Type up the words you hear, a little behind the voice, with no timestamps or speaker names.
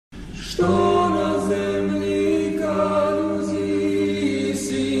Что на землі калузі,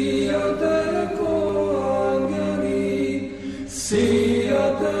 сіяте ко ангелі,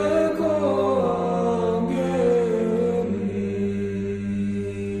 сіяте ко ангелі.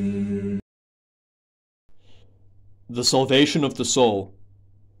 The Salvation of the Soul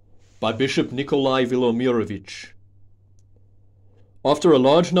by Bishop Nikolai Velimirovich. After a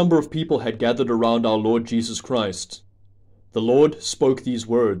large number of people had gathered around our Lord Jesus Christ, the Lord spoke these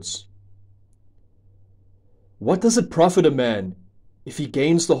words. What does it profit a man if he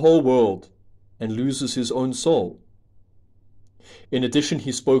gains the whole world and loses his own soul? In addition,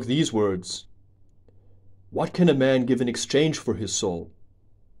 he spoke these words. What can a man give in exchange for his soul?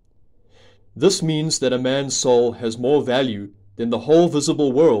 This means that a man's soul has more value than the whole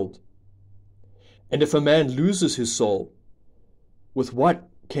visible world. And if a man loses his soul, with what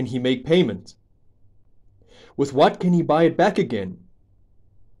can he make payment? With what can he buy it back again?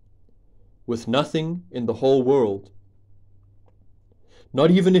 With nothing in the whole world.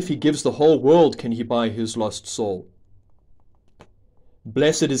 Not even if he gives the whole world can he buy his lost soul.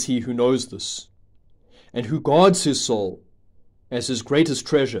 Blessed is he who knows this, and who guards his soul as his greatest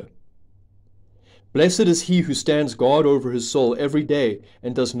treasure. Blessed is he who stands guard over his soul every day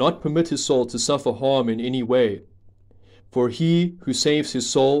and does not permit his soul to suffer harm in any way. For he who saves his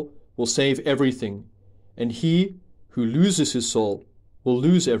soul will save everything, and he who loses his soul will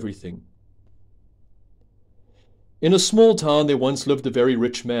lose everything. In a small town there once lived a very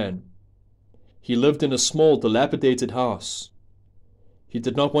rich man. He lived in a small, dilapidated house. He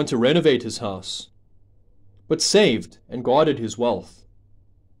did not want to renovate his house, but saved and guarded his wealth.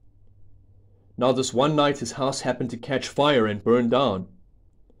 Now this one night his house happened to catch fire and burn down.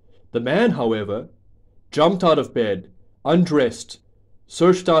 The man, however, jumped out of bed, undressed,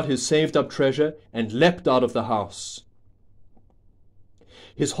 searched out his saved-up treasure, and leapt out of the house.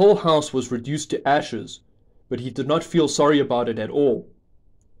 His whole house was reduced to ashes, but he did not feel sorry about it at all.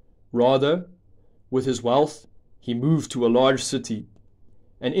 Rather, with his wealth, he moved to a large city,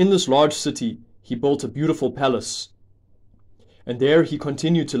 and in this large city he built a beautiful palace. And there he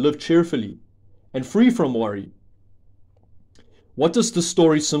continued to live cheerfully and free from worry. What does this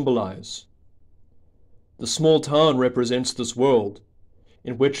story symbolize? The small town represents this world,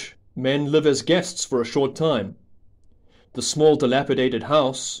 in which men live as guests for a short time. The small dilapidated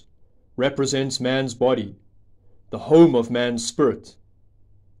house represents man's body, the home of man's spirit.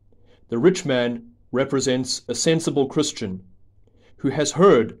 The rich man represents a sensible Christian who has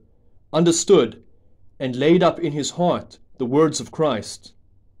heard, understood, and laid up in his heart the words of Christ.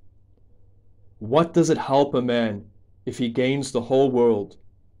 What does it help a man if he gains the whole world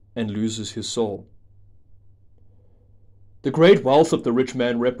and loses his soul? The great wealth of the rich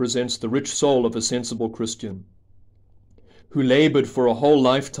man represents the rich soul of a sensible Christian, who labored for a whole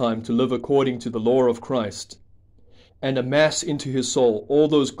lifetime to live according to the law of Christ, and amass into his soul all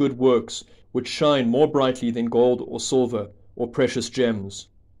those good works which shine more brightly than gold or silver or precious gems.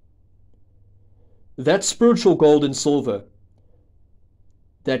 That spiritual gold and silver,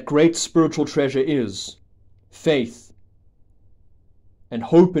 that great spiritual treasure is faith and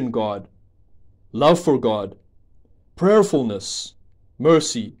hope in God, love for God, prayerfulness,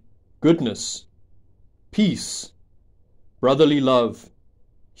 mercy, goodness, peace, brotherly love,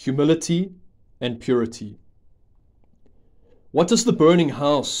 humility, and purity. What does the burning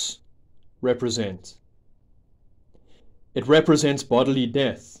house represent? It represents bodily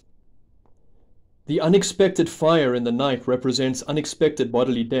death. The unexpected fire in the night represents unexpected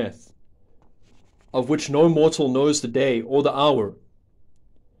bodily death, of which no mortal knows the day or the hour.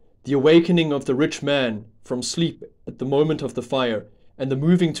 The awakening of the rich man from sleep at the moment of the fire and the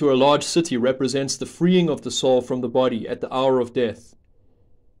moving to a large city represents the freeing of the soul from the body at the hour of death,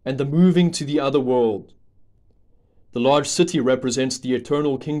 and the moving to the other world. The large city represents the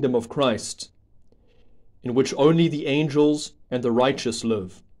eternal kingdom of Christ, in which only the angels and the righteous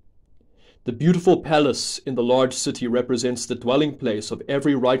live. The beautiful palace in the large city represents the dwelling place of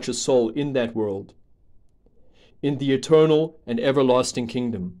every righteous soul in that world, in the eternal and everlasting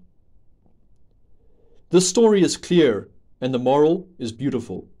kingdom. This story is clear, and the moral is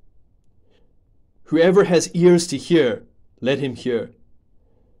beautiful. Whoever has ears to hear, let him hear.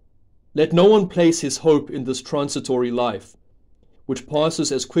 Let no one place his hope in this transitory life, which passes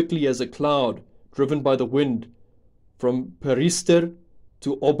as quickly as a cloud driven by the wind from Perister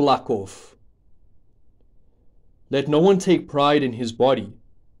to Oblakov. Let no one take pride in his body,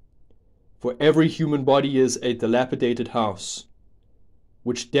 for every human body is a dilapidated house,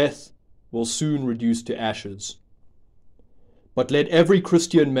 which death will soon reduce to ashes. But let every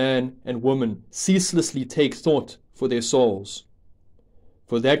Christian man and woman ceaselessly take thought for their souls,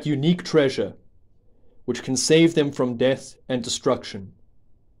 for that unique treasure which can save them from death and destruction.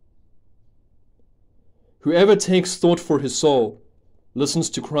 Whoever takes thought for his soul listens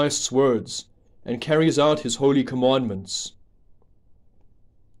to Christ's words and carries out his holy commandments.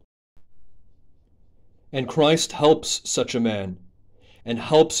 And Christ helps such a man, and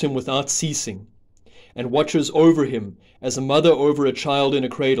helps him without ceasing, and watches over him as a mother over a child in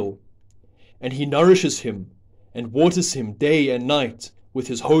a cradle, and he nourishes him and waters him day and night with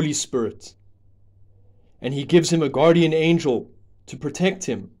his Holy Spirit. And he gives him a guardian angel to protect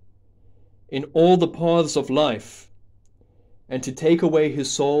him in all the paths of life, and to take away his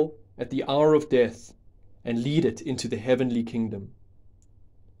soul at the hour of death and lead it into the heavenly kingdom.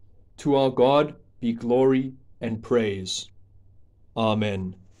 To our God be glory and praise.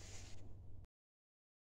 Amen.